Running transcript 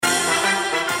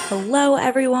Hello,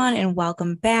 everyone, and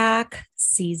welcome back.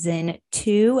 Season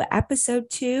 2, Episode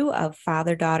 2 of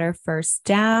Father Daughter First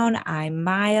Down. I'm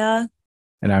Maya.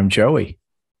 And I'm Joey.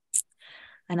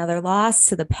 Another loss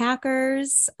to the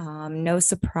Packers. No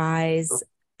surprise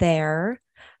there.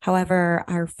 However,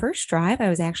 our first drive, I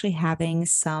was actually having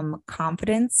some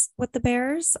confidence with the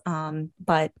Bears,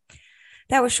 but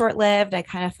that was short-lived. I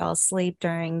kind of fell asleep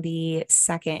during the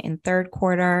second and third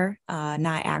quarter.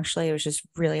 Not actually, it was just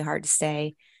really hard to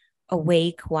stay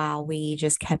awake while we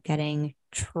just kept getting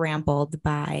trampled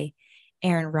by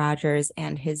Aaron Rodgers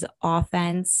and his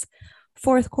offense.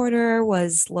 Fourth quarter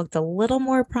looked a little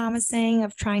more promising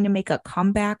of trying to make a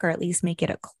comeback or at least make it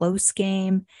a close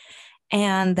game.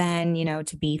 And then,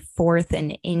 to be fourth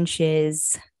in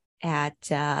inches at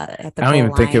the I don't goal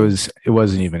even think line. it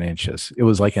wasn't even inches. It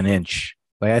was like an inch.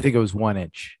 Like I think it was 1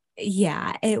 inch.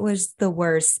 Yeah, it was the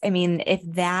worst. I mean, if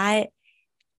that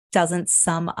doesn't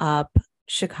sum up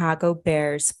Chicago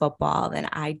Bears football, then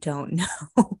I don't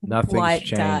know Nothing's what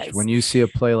changed. does. When you see a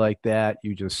play like that,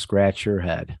 you just scratch your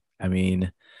head. I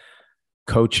mean,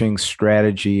 coaching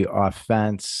strategy,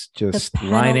 offense, The just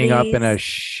lining up in a penalties,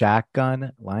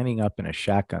 shotgun,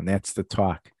 That's the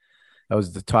talk. That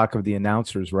was the talk of the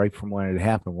announcers right from when it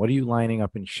happened. What are you lining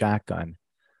up in shotgun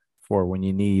for when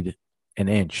you need an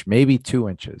inch, maybe 2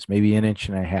 inches, maybe an inch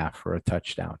and a half for a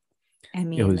touchdown? I It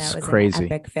mean, that was was an crazy.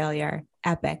 epic failure.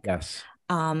 Epic. Yes.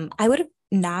 I would have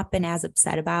not been as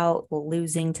upset about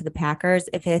losing to the Packers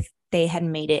if they had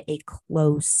made it a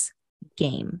close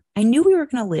game. I knew we were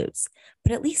going to lose,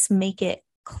 but at least make it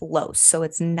close so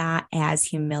it's not as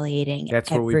humiliating That's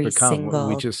what we've every become. single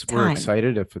We're time.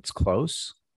 excited if it's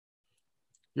close.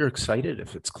 You're excited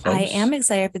if it's I close. am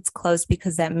excited if it's close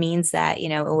because that means that, it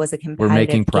was a We're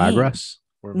making competitive game. progress.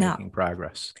 We're No, making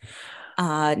progress.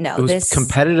 no, It was this,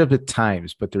 competitive at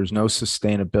times, but there's no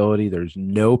sustainability. There's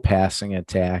no passing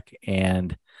attack.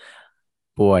 And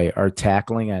boy, our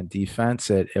tackling on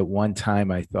defense at one time,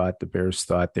 I thought the Bears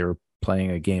thought they were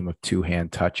playing a game of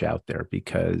two-hand touch out there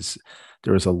because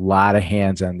there was a lot of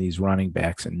hands on these running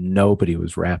backs and nobody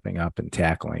was wrapping up and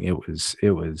tackling.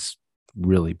 It was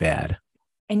really bad.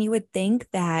 and you would think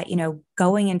that,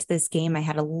 going into this game, I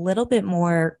had a little bit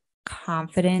more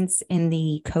confidence in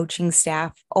the coaching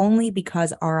staff only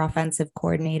because our offensive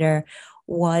coordinator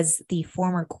was the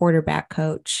former quarterback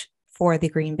coach for the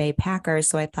Green Bay Packers.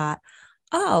 So I thought,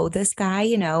 oh, this guy,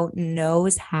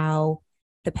 knows how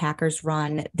the Packers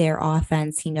run their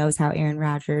offense. He knows how Aaron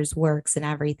Rodgers works and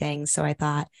everything. So I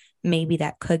thought maybe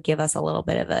that could give us a little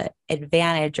bit of an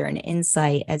advantage or an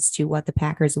insight as to what the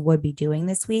Packers would be doing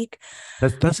this week.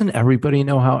 Doesn't everybody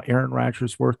know how Aaron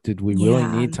Rodgers worked? Did we really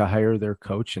Yeah. need to hire their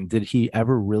coach? And did he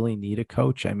ever really need a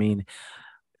coach? I mean,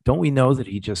 don't we know that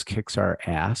he just kicks our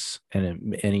ass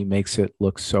and he makes it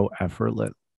look so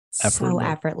effortless? So Effortless.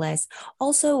 effortless.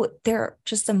 Also, they're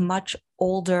just a much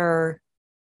older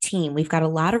team. We've got a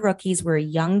lot of rookies. We're a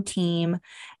young team.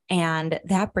 And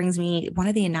that brings me, one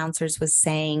of the announcers was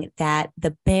saying that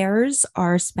the Bears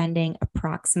are spending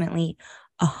approximately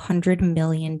 $100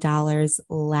 million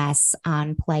less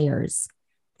on players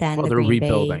than Well, the they're Green Bay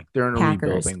rebuilding. They're in a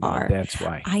Packers rebuilding mode. are. That's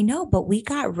why. I know, but we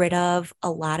got rid of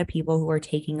a lot of people who are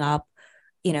taking up,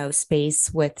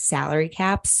 space with salary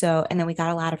caps. So, and then we got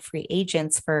a lot of free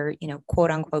agents for, quote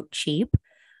unquote cheap.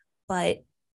 But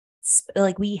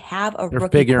like we have a They're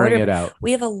rookie figuring quarter, it out.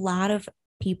 we have a lot of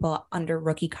people under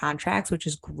rookie contracts, which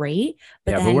is great.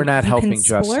 But Yeah, but we're then not you can helping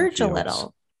Justin splurge a Fields.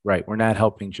 little. Right. We're not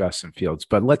helping Justin Fields.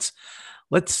 But let's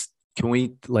can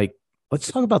we like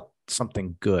let's talk about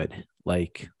something good,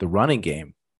 like the running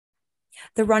game,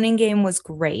 The running game was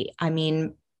great. I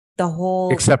mean, the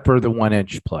whole except for the 1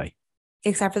 inch play.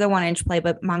 except for the 1 inch play,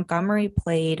 but Montgomery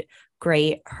played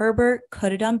great. Herbert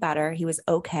could have done better. He was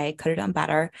okay, could have done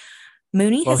better.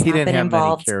 Mooney Well, has he not didn't been have many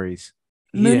involved. carries.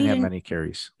 He didn't Mooney have didn't many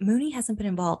carries. Mooney hasn't been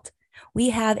involved. We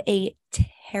have a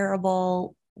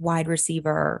terrible wide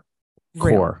receiver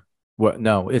room. Core. What?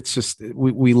 No, it's just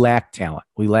we lack talent.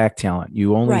 We lack talent.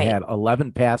 You only Right. had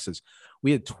 11 passes.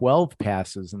 We had 12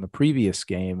 passes in the previous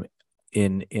game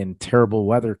in terrible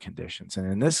weather conditions. And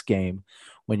in this game,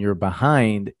 when you're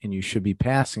behind and you should be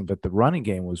passing, but the running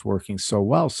game was working so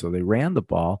well, so they ran the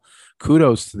ball.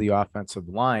 Kudos to the offensive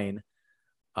line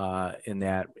in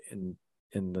that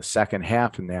in the second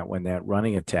half in that when that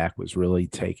running attack was really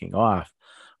taking off.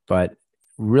 But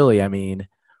really, I mean,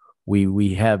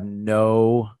 we have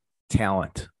no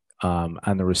talent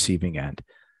on the receiving end.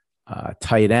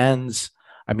 Tight ends.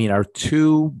 I mean, our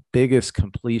two biggest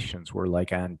completions were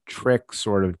like on trick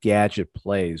sort of gadget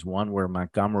plays. One where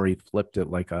Montgomery flipped it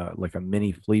like a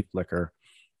mini flea flicker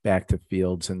back to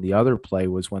Fields, and the other play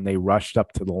was when they rushed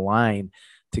up to the line.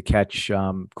 to catch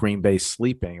Green Bay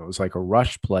sleeping. It was like a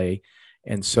rush play.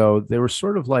 And so they were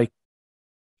sort of like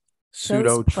Those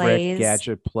pseudo trick plays,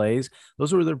 gadget plays.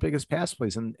 Those were their biggest pass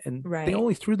plays. And they right.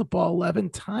 only threw the ball 11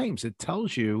 times. It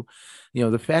tells you,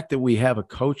 the fact that we have a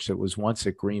coach that was once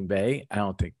at Green Bay, I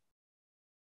don't think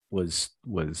was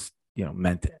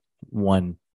meant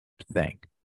one thing.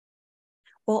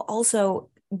 Well, also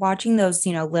watching those,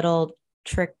 little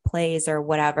trick plays or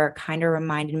whatever kind of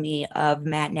reminded me of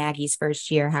Matt Nagy's first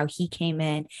year, how he came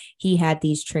in, he had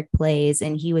these trick plays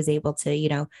and he was able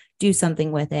to, do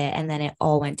something with it. And then it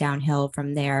all went downhill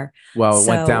from there. Well, it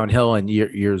went So downhill, and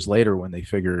years later when they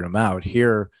figured him out.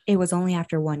 Here, it was only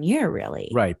after 1 year,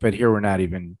 really. right? But here we're not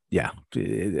even. Yeah,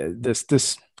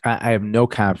 this I have no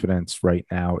confidence right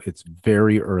now. It's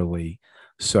very early,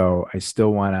 so I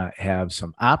still want to have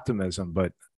some optimism,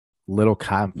 but little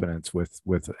confidence with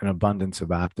an abundance of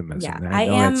Yeah, optimism. And I I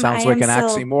know that am. I sounds like am an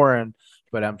still. oxymoron,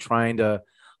 but I'm trying to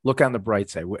look on the bright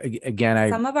side. Again, I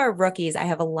Some of our rookies, I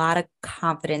have a lot of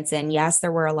confidence in. Yes,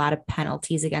 there were a lot of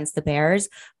penalties against the Bears,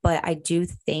 but I do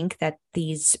think that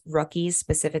these rookies,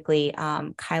 specifically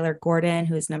Kyler Gordon,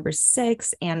 who is number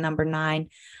 6 and number 9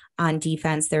 on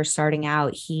defense, they're starting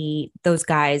out. Those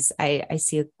guys, I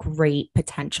see a great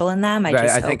potential in them. I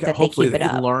just I think hope that they hopefully keep it they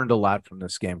up. learned a lot from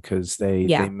this game because they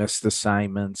Yeah, missed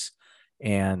assignments,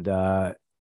 and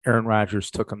Aaron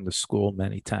Rodgers took them to school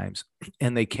many times,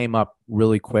 and they came up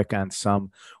really quick on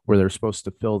some where they're supposed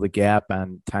to fill the gap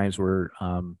on times where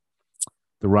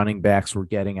the running backs were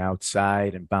getting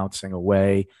outside and bouncing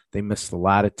away. They missed a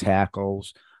lot of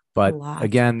tackles. a But lot.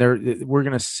 again, we're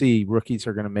going to see rookies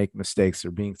are going to make mistakes. They're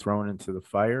being thrown into the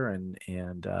fire,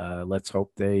 and let's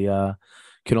hope they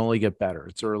can only get better.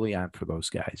 It's early on for those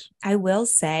guys. I will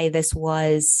say this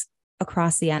was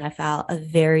across the NFL a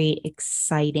very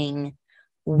exciting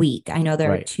week. I know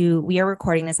Right. we are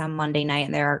recording this on Monday night,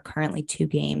 and there are currently 2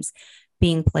 games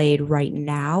being played right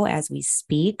now as we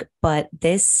speak. But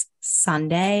this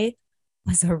Sunday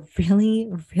was a really,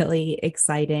 really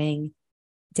exciting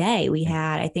day. We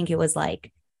had, I think it was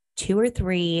like 2 or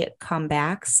 3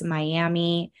 comebacks.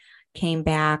 Miami came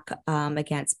back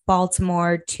against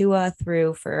Baltimore. Tua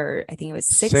threw for, I think it was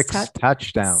Six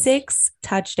touchdowns. 6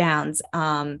 touchdowns.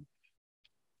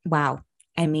 Wow.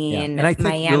 I Yeah. mean, And I think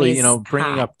really, Miami's hot.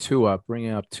 bringing up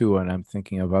Tua, and I'm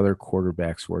thinking of other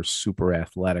quarterbacks who are super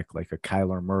athletic, like a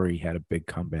Kyler Murray had a big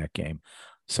comeback game.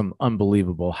 Some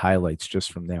unbelievable highlights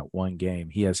just from that one game.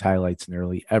 He has highlights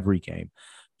nearly every game,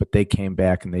 but they came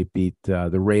back and they beat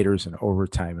the Raiders in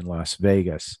overtime in Las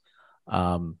Vegas.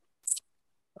 Um,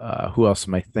 who else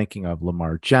am I thinking of?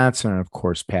 Lamar Johnson, and of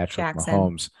course, Patrick Jackson.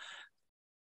 Mahomes.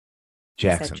 I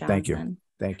said Jackson. Thank you. Johnson.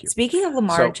 Thank you. Speaking of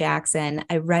Lamar So Jackson,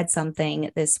 I read something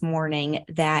this morning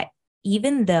that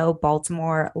even though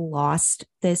Baltimore lost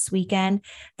this weekend,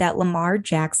 that Lamar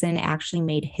Jackson actually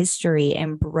made history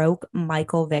and broke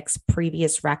Michael Vick's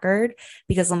previous record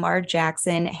because Lamar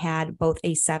Jackson had both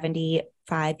a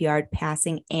 75-yard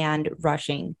passing and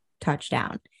rushing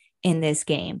touchdown in this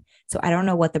game. So I don't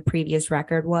know what the previous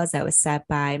record was that was set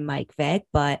by Mike Vick,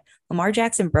 but Lamar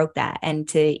Jackson broke that. And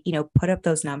to, put up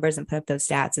those numbers and put up those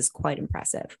stats is quite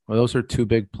impressive. well, those are two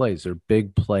big plays. They're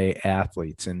big play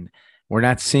athletes, and we're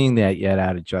not seeing that yet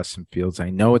out of Justin Fields.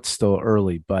 I know it's still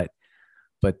early, but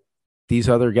these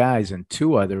other guys and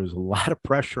Tua, there was a lot of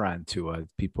pressure on Tua.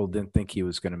 People didn't think he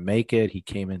was going to make it. He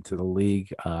came into the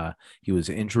league. He was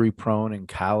injury prone in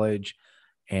college,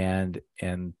 and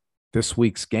this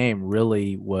week's game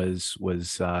really was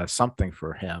something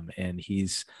for him. And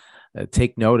he's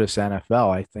take notice, NFL.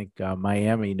 I think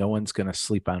Miami. No one's going to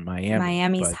sleep on Miami,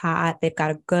 Miami's but hot. They've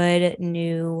got a good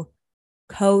new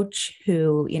coach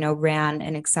who, ran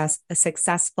a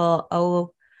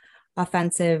successful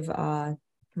offensive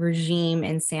regime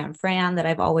in San Fran that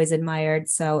I've always admired.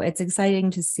 So it's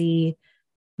exciting to see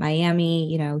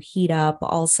Miami, heat up.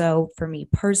 Also, for me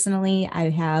personally, I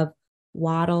have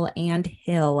Waddle and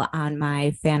Hill on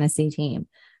my fantasy team.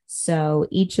 So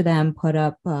each of them put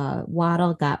up,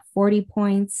 Waddle got 40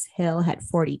 points, Hill had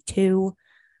 42.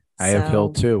 I have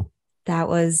Hill So too. that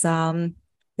was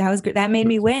good. That made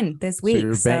me win this So week.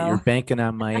 you're So banking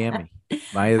on Miami. I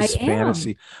Maya's am.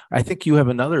 fantasy. I think you have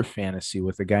another fantasy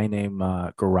with a guy named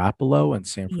Garoppolo in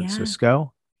San Yeah.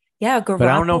 Francisco. Yeah. But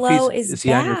I don't know if Garoppolo is is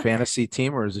he on your back. fantasy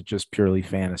team, or is it just purely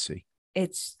fantasy?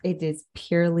 It is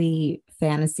purely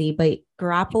fantasy, but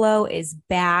Garoppolo is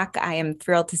back. I am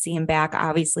thrilled to see him back.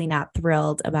 Obviously, not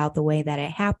thrilled about the way that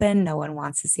it happened. No one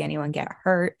wants to see anyone get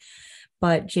hurt.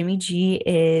 But Jimmy G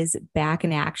is back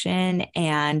in action.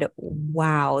 And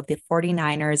wow, the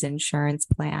 49ers insurance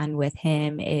plan with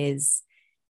him is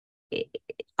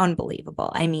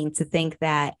unbelievable. I mean, to think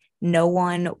that No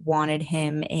one wanted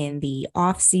him in the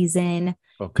off season,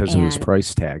 Well, because of his and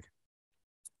price tag.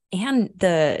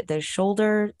 the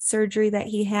shoulder surgery that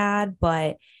he had.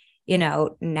 But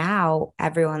now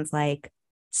everyone's like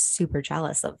super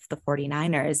jealous of the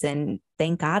 49ers, and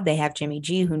thank God they have Jimmy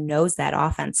G, who knows that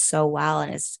offense so well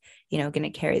and is going to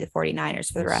carry the 49ers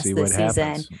for the We'll rest see of the what season.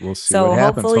 happens. We'll see what So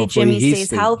happens. hopefully Hopefully Jimmy he's stays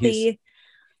the he's healthy. it's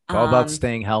all about um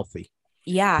staying healthy.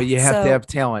 yeah, But you have to so have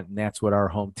talent, and that's what our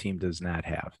home team does not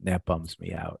have. And that bums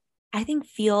me out. I think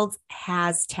Fields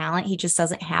has talent. He just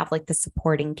doesn't have like the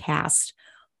supporting cast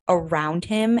around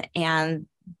him. And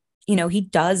he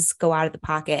does go out of the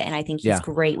pocket, and I think he's Yeah.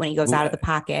 great when he goes out of the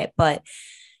pocket, but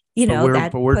But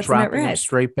that we're puts him at dropping him risk.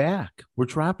 straight back. We're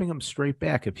dropping him straight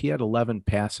back. If he had 11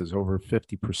 passes, over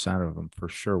 50% of them for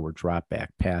sure were drop back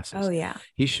Oh passes. yeah.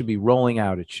 He should be rolling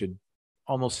out. It should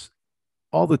almost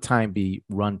all the time be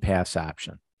run pass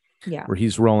option Yeah. where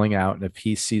he's rolling out. And if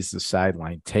he sees the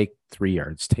sideline, take 3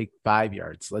 yards, take 5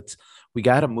 yards. We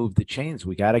got to move the chains.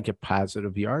 We got to get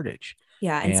positive yardage.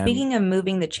 Yeah. And And speaking of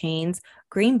moving the chains,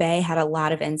 Green Bay had a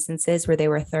lot of instances where they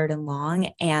were third and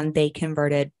long, and they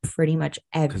converted pretty much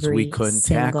because we every couldn't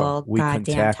tackle, single we couldn't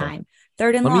goddamn tackle. time.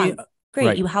 Third and Let me, long. Great.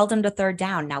 right. You held them to third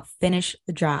down. Now finish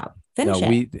the job. No,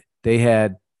 Finish it. they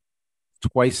had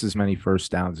twice as many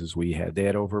first downs as we had. They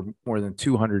had over more than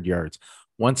 200 yards.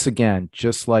 Once again,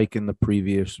 just like in the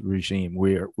previous regime,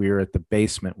 we're at the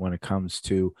basement when it comes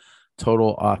to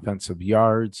total offensive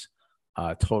yards,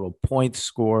 total points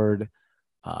scored,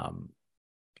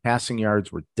 passing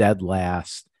yards were dead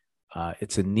last.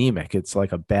 It's anemic. It's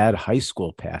like a bad high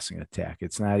school passing attack.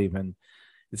 It's not even.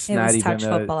 It's It not was even touch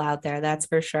football out there, that's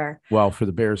for sure. well, for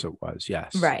the Bears it was,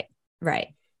 yes. Right. Right.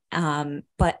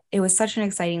 But it was such an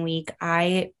exciting week.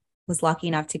 I was lucky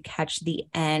enough to catch the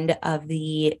end of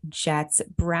the Jets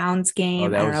Browns Oh, game. I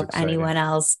that don't know was if exciting. anyone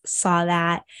else saw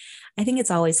that. I think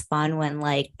it's always fun when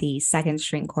like the second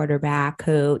string quarterback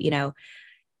who,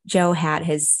 Joe had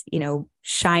his,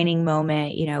 shining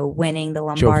moment, winning the Joe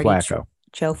Lombardi. Flacco.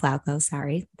 Joe Flacco,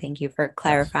 sorry. Thank you for Yes.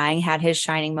 clarifying. Had his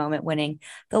shining moment winning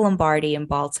the Lombardi in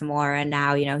Baltimore. And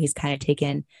now, he's kind of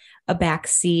taken a back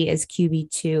seat as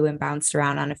QB2 and bounced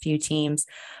around on a few teams.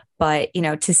 But,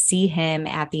 to see him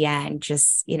at the end,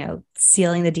 just,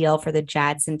 sealing the deal for the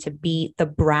Jets and to beat the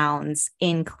Browns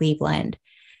in Cleveland,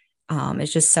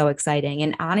 is just so exciting.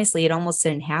 And honestly, it almost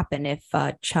didn't happen. If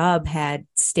Chubb had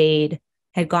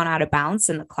gone out of bounds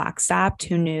and the clock stopped,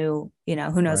 who knew, who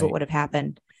knows what Right. would have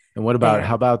happened And what about there.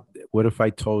 how about what if I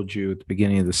told you at the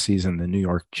beginning of the season the New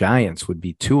York Giants would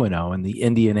be 2-0 and the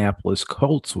Indianapolis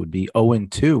Colts would be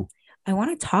 0-2? I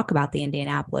want to talk about the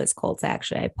Indianapolis Colts,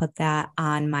 actually. I put that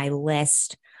on my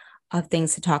list of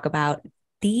things to talk about.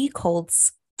 The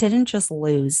Colts didn't just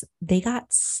lose, they got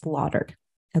slaughtered.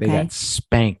 They Okay. got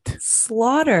spanked.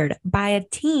 Slaughtered by a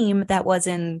team that was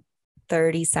in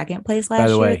 32nd place By the last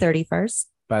year, way, 31st.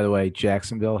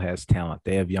 Jacksonville has talent.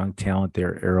 They have young talent.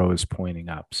 Their arrow is pointing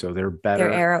up. So they're Their better.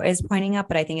 arrow is pointing up,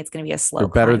 but I think it's going to be a They're slow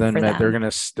better climb than for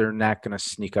them. they're not gonna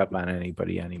sneak up on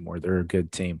anybody anymore. They're a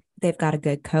good team. They've got a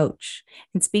good coach.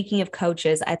 And speaking of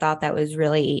coaches, I thought that was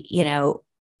really,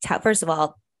 first of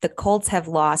all, the Colts have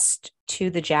lost to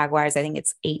the Jaguars. I think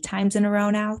it's 8 times in a row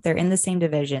now. They're in the same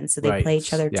division, so they Right. play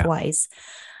each other Yeah. twice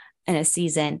in a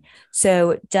season.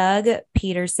 So Doug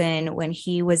Peterson, when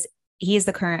he is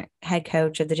the current head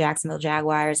coach of the Jacksonville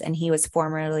Jaguars, and he was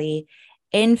formerly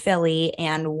in Philly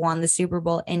and won the Super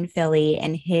Bowl in Philly.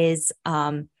 And his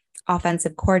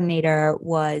offensive coordinator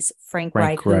was Frank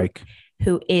Reich,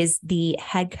 who is the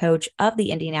head coach of the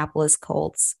Indianapolis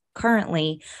Colts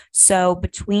currently. So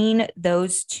between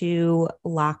those two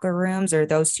locker rooms, or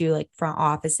those two like front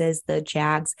offices, the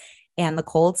Jags and the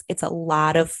Colts, it's a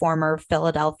lot of former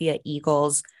Philadelphia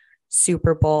Eagles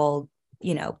Super Bowl,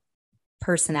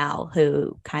 personnel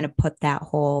who kind of put that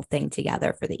whole thing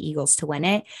together for the Eagles to win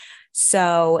it.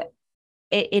 So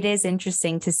it is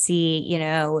interesting to see,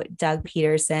 Doug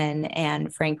Peterson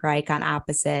and Frank Reich on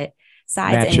opposite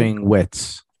sides. Matching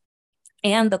wits.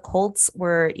 And the Colts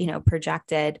were,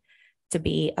 projected to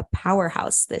be a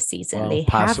powerhouse this season. Well, they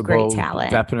have great talent.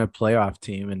 Definite playoff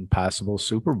team and possible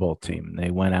Super Bowl team.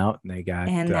 They went out and they got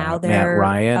and now they're Matt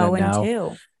Ryan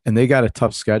 0-2. And they got a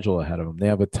tough schedule ahead of them. They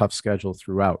have a tough schedule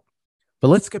throughout. But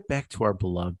let's get back to our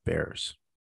beloved Bears.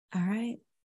 All right.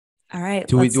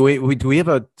 Do we have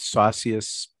a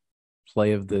sauciest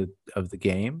play of the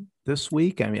game this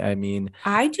week? I mean,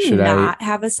 I do not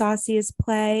have a sauciest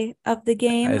play of the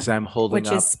game, as I'm holding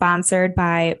which is sponsored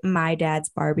by my dad's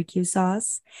barbecue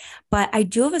sauce. But I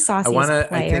do have a sauciest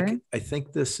player. I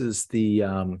think this is the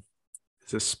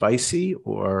is this spicy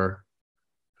or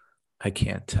I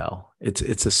can't tell.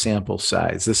 It's a sample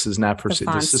size. This is not for The this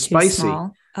font's is too spicy.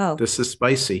 small. Oh, This is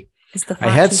spicy. is the I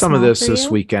font had too some of small for this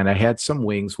you? weekend. I had some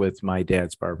wings with my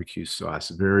dad's barbecue sauce.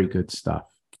 Very good stuff.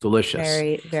 Delicious.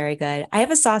 Very, very good. I have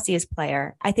a sauciest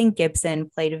player. I think Gibson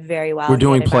played very We're well. He had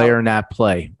doing about player, not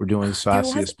play. We're doing there was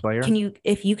sauciest player. can you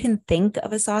if you can think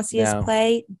of a sauciest No,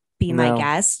 play, be my no.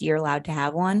 guest. You're allowed to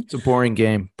have one. It's a boring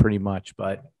game, pretty much.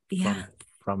 But Yeah.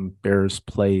 from Bears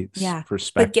plays Yeah. But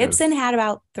perspective, Gibson had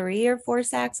about 3 or 4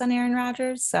 sacks on Aaron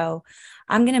Rodgers. So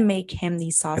I'm gonna make him the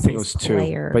I think it sauciest was two. But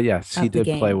player yes, he of the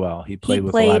did play game. well. He He played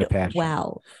with a lot played of passion.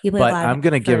 well. He played a But lot I'm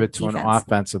going to give for it to an defense.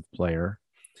 offensive player,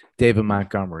 David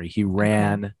Montgomery. He Okay.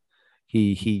 ran.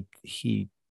 He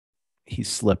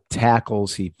slipped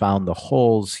tackles. He found the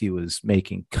holes. He was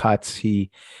making cuts. He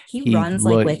He runs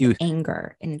like looked. with He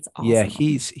anger, and it's Yeah,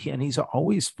 awesome. and he's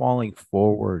always falling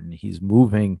forward and he's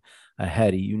moving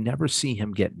ahead. You never see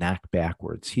him get knocked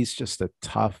backwards. He's just a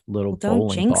tough little Well, don't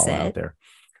bowling jinx ball out it. there.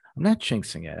 I'm not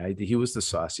jinxing it. He was the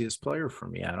sauciest player for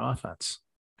me on offense.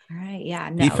 All right. Yeah.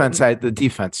 No. The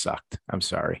defense sucked. I'm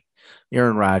sorry.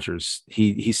 Aaron Rodgers,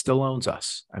 he still owns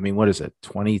us. I mean, what is it? I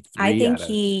 23 think out of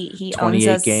he owns 28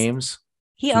 us. games?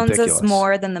 He It's owns us ridiculous.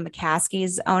 more than the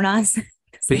McCaskies own us because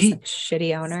But they're he such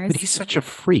shitty but owners. he's such a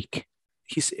freak.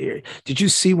 Did you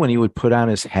see when he would put on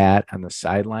his hat on the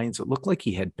sidelines? It looked like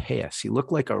he had passed. He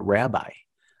looked like a rabbi.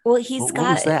 Well, What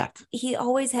was that? he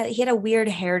had a weird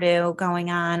hairdo going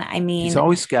on. I He's mean,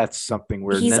 always got something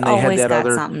weird. And he's always got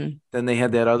something. then they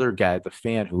had that other guy, the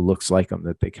fan who looks like him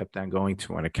that they kept on going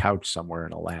to on a couch somewhere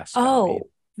in Alaska. I mean, Oh,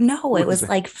 no, who it was was it?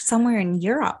 like somewhere in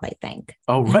Europe, I think.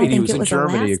 Oh, I don't right. He think was it in was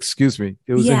Germany. Alaska. Excuse me.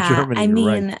 It was in Yeah, Germany. I You're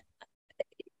right. mean,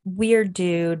 weird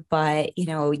dude, but you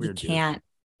Weird dude. can't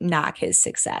knock his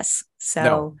success. No,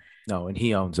 So no. And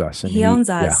he owns us. And he owns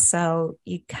yeah, us, so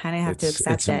you kind of have to it's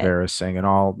accept it. embarrassing. And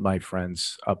all my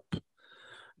friends up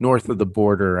north of the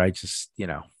border, I just, they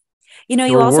You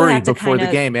were also have worried to before kind the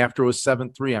of, game. After it was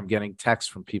 7-3, I'm getting texts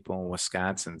from people in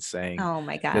Wisconsin saying oh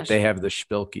my that gosh. they have the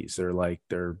Spilkies. They're like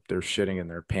they're shitting in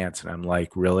their pants. And I'm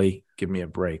like, really? Give me a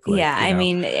break. Yeah, Like, I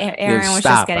mean, yeah, Aaron was just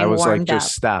stop. I getting was like, warmed just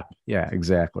up. stop. Yeah, He was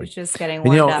exactly. just getting And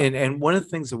warmed up. one of the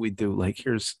things that we do, like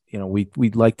here's,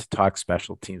 we'd like to talk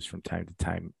special teams from time to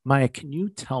time. Maya, can you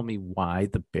tell me why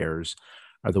the Bears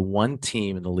are the one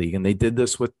team in the league, and they did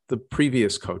this with the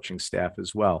previous coaching staff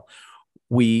as well.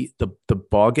 The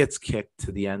ball gets kicked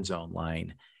to the end zone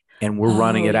line and we're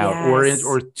running Oh, it out yes.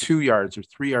 or 2 yards or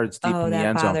 3 yards deep Oh, in the that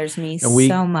end zone. bothers me And we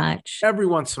so much. every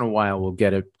once in a while we'll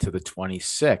get it to the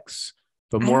 26,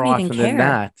 but I more don't even often than care.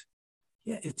 not,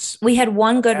 yeah, it's We had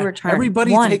one good return.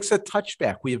 everybody One. takes a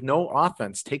touchback. We have no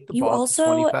offense. Take the You ball to also,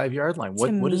 25-yard line.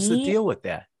 to What is the me, deal with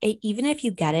that? even if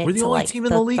you get We're it the to only like team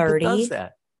in the the league that does 30,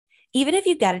 that. even if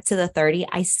you get it to the 30,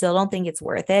 I still don't think it's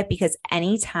worth it because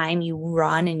anytime you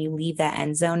run and you leave that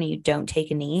end zone and you don't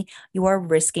take a knee, you are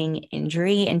risking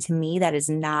injury. And to me, that is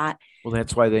not Well,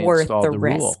 that's why they worth installed the the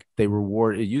rule. risk. They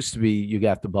reward. It used to be you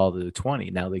got the ball to the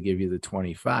 20. Now they give you the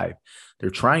 25. They're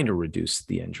trying to reduce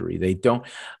the injury. They don't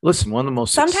listen. One of the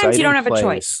most Sometimes you don't exciting have a plays.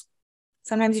 choice.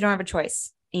 Sometimes you don't have a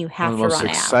choice. And you One of have the to most run it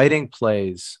out. exciting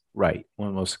plays, right? One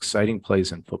of the most exciting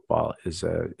plays in football is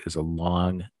a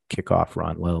long kickoff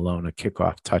run, let alone a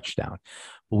kickoff touchdown.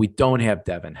 But we don't have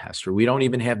Devin Hester. We don't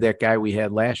even have that guy we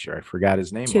had last year. I forgot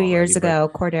his name 2 years already, but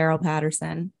ago, Cordero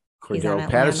Patterson. He's on Cordero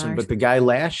Patterson. Atlanta. But the guy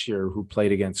last year who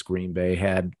played against Green Bay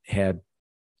had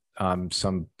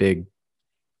some big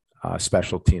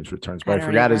special teams returns, but I I don't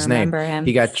forgot even his name. remember him.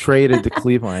 He got traded to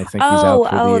Cleveland. I think he's out Oh,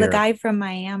 for the oh, the year. guy from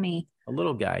Miami. A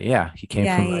little guy. Yeah. He came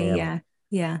Yeah, from yeah, Miami.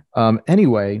 yeah, yeah.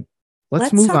 Anyway, let's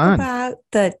Let's move talk on. about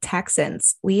the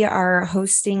Texans. We are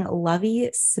hosting Lovie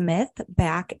Smith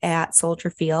back at Soldier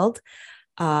Field.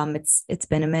 It's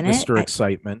been a minute. Mr.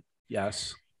 Excitement.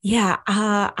 Yes. Yeah,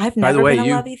 I've By the never way, been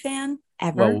a Lovie fan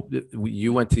ever.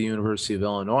 you went to the University of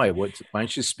Illinois. Why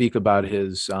don't you speak about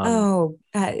his Oh,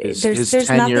 his there's nothing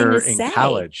tenure to in say.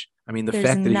 college? I mean, the There's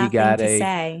fact that he nothing got to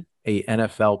say. a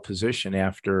NFL position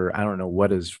after I don't know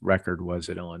what his record was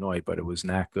at Illinois, but it was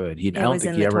not good. I It don't was think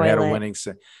in he the ever had a toilet. winning.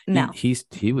 No,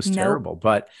 He was nope, terrible.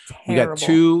 But we got terrible.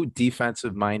 two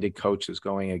defensive minded coaches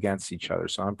going against each other,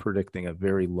 so I'm predicting a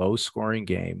very low scoring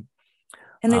game.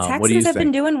 And the What do you Texans have been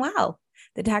think? doing well.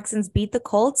 The Texans beat the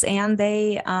Colts and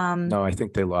No, I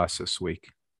think they lost this week.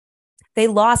 they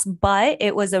lost, but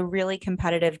it was a really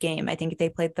competitive game. I think they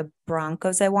played the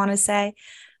Broncos, I want to say.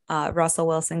 Russell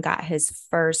Wilson got his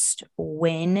first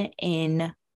win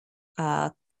in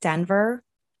Denver,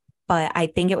 but I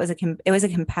think it was a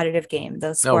competitive game. The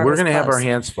No, score we're was going to have our close.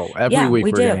 hands full every Yeah, week.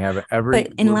 we We're going do. to have it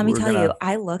But and let me we're tell going you, to.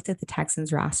 I looked at the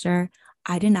Texans roster.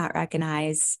 I did not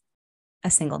recognize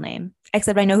a single name,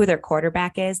 except I know who their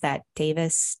quarterback is, that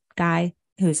Davis guy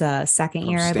who's a second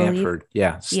From year, I believe. Stanford.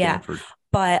 Yeah, Yeah. Stanford.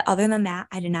 But other than that,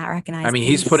 I did not I recognize mean, a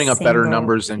he's putting up better single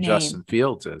numbers than name. Justin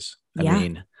Fields is. I Yeah.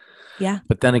 mean, Yeah.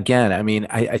 but then again, I mean,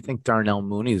 I think Darnell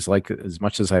Mooney is like, as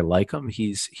much as I like him,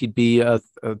 he'd be a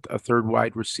third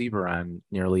wide receiver on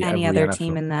nearly Any every other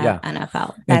team NFL. in the Yeah.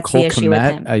 NFL. And That's the Cole issue with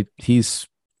Kmet, him.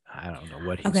 I don't know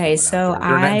what he's Okay. doing out So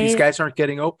there. These guys aren't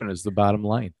getting open is the bottom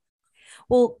line.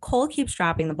 well, Cole keeps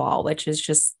dropping the ball, which is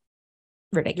just Yeah,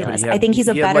 but ridiculous. I think he's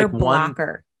a he had better like one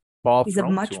blocker. ball He's a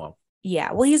thrown much, to him.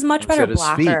 yeah, well, he's a much It was better at his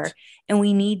blocker. feet. And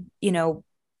we need,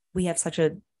 we have such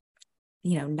a,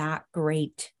 not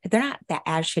great. They're not that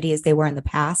as shitty as they were in the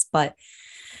past, but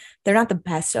they're not the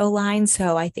best O line.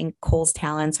 So I think Cole's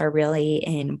talents are really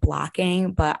in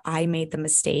blocking. But I made the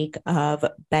mistake of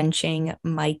benching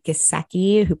Mike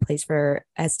Gesicki, who plays for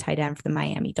as tight end for the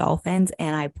Miami Dolphins.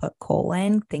 And I put Cole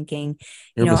in thinking,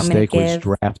 Your I'm going to mistake was give.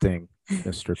 drafting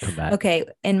Mr. Komet. Okay.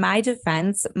 In my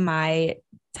defense, my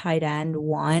tight end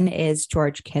one is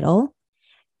George Kittle.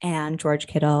 And George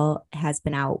Kittle has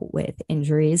been out with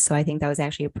injuries. So I think that was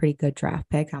actually a pretty good draft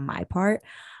pick on my part.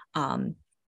 Um,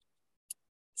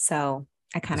 so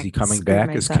I kind Is of he coming screwed back?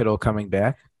 Is myself. Kittle coming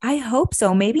back? I hope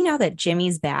so. Maybe now that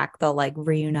Jimmy's back, they'll like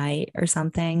reunite or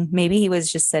something. Maybe he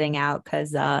was just sitting out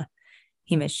because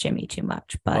he missed Jimmy too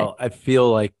much. But Well, I feel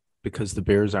like because the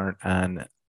Bears aren't on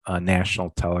a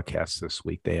national telecast this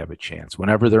week, they have a chance.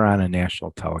 Whenever they're on a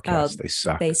national telecast, they they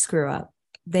suck. screw up.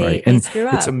 Right. They And screw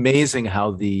it's up. amazing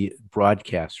how the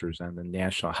broadcasters on the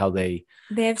national, They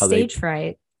have how they stage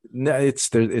fright. no, it's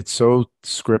so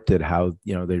scripted how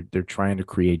they're trying to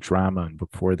create drama and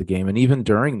before the game and even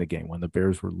during the game when the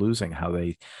Bears were losing, how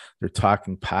they're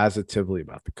talking positively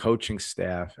about the coaching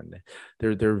staff and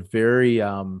they're very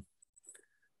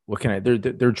what can I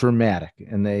they're dramatic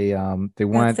and they That's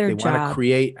want their to job.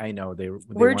 create. I know they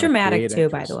We're want to dramatic create too,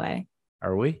 by the interest. way.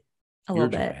 Are we? A little You're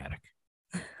bit. dramatic.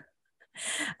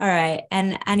 All right.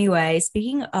 And anyway,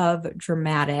 speaking of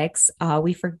dramatics,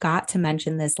 we forgot to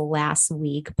mention this last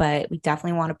week, but we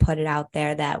definitely want to put it out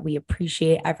there that we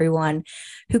appreciate everyone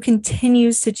who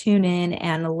continues to tune in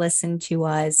and listen to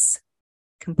us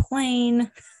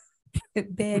complain,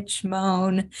 bitch,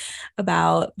 moan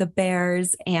about the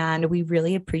Bears. And we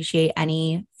really appreciate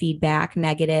any feedback,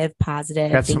 negative,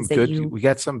 positive, things that you. We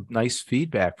got some nice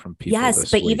feedback from people Yes, this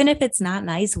but even week. if it's not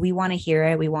nice, we want to hear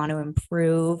it. We want to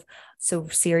improve. So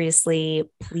seriously,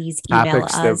 please email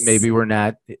Topics that us maybe we're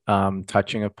not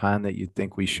touching upon that you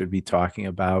think we should be talking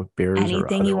about, Bears or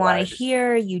anything you want to otherwise.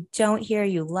 hear, you don't hear,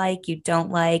 you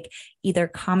don't like. Either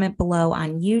comment below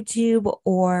on YouTube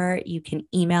or you can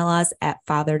email us at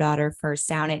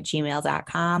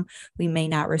fatherdaughterfirstdown@gmail.com. We may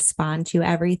not respond to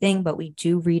everything, but we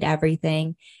do read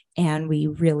everything. And we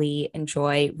really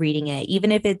enjoy reading it,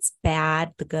 even if it's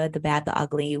bad, the good, the bad, the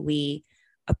ugly. We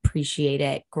appreciate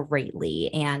it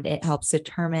greatly, and it helps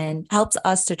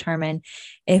us determine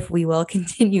if we will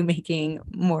continue making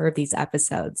more of these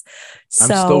episodes. I'm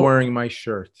still So, wearing my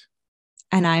shirt.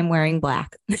 and I'm wearing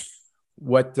black.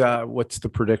 What's the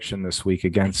prediction this week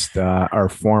against our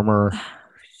former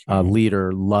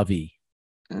leader, Lovey?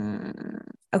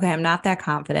 Okay, I'm not that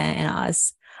confident in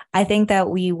us. I think that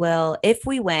we will, if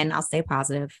we win, I'll stay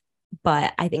positive.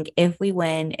 But I think if we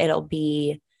win,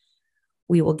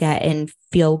 we will get in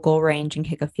field goal range and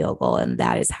kick a field goal. And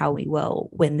that is how we will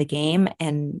win the game.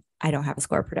 And I don't have a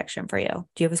score prediction for you.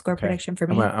 Do you have a score Okay, prediction for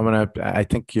me? I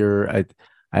think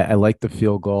I like the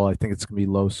field goal. I think it's gonna be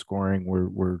low scoring.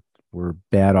 We're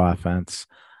bad offense.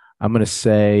 I'm gonna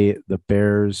say the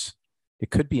Bears. It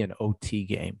could be an OT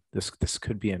game. This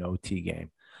could be an OT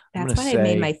game. That's why I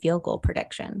made my field goal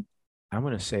prediction. I'm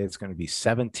gonna say it's gonna be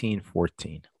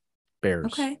 17-14. Bears.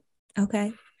 Okay.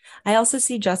 Okay. I also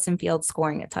see Justin Fields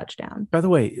scoring a touchdown. By the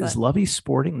way, is Lovey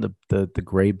sporting the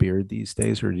gray beard these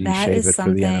days, or did he shave it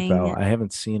for the NFL? I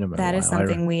haven't seen him in a while. That is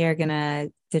something we are gonna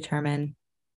determine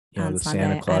on the Sunday.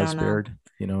 Santa Claus beard.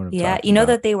 You know what I'm talking about?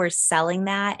 That they were selling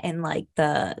that in like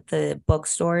the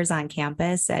bookstores on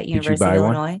campus at University of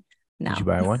Illinois. One? No. Did you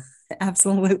buy one?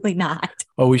 Absolutely not.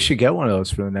 Oh, we should get one of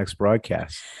those for the next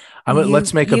broadcast.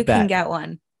 Let's make a bet. You can get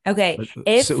one. Okay.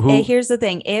 Here's the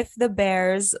thing: if the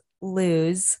Bears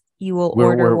lose, you will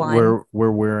order one.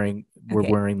 We're wearing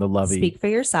the Lovey. Speak for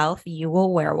yourself. You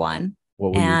will wear one.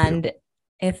 What will you do?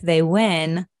 If they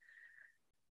win,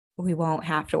 we won't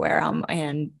have to wear them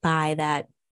and buy that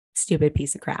stupid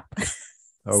piece of crap.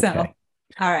 Okay. So,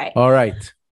 all right. All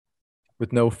right.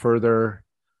 With no further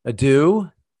ado.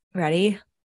 Ready?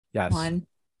 Yes. 1,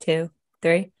 2,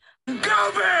 3.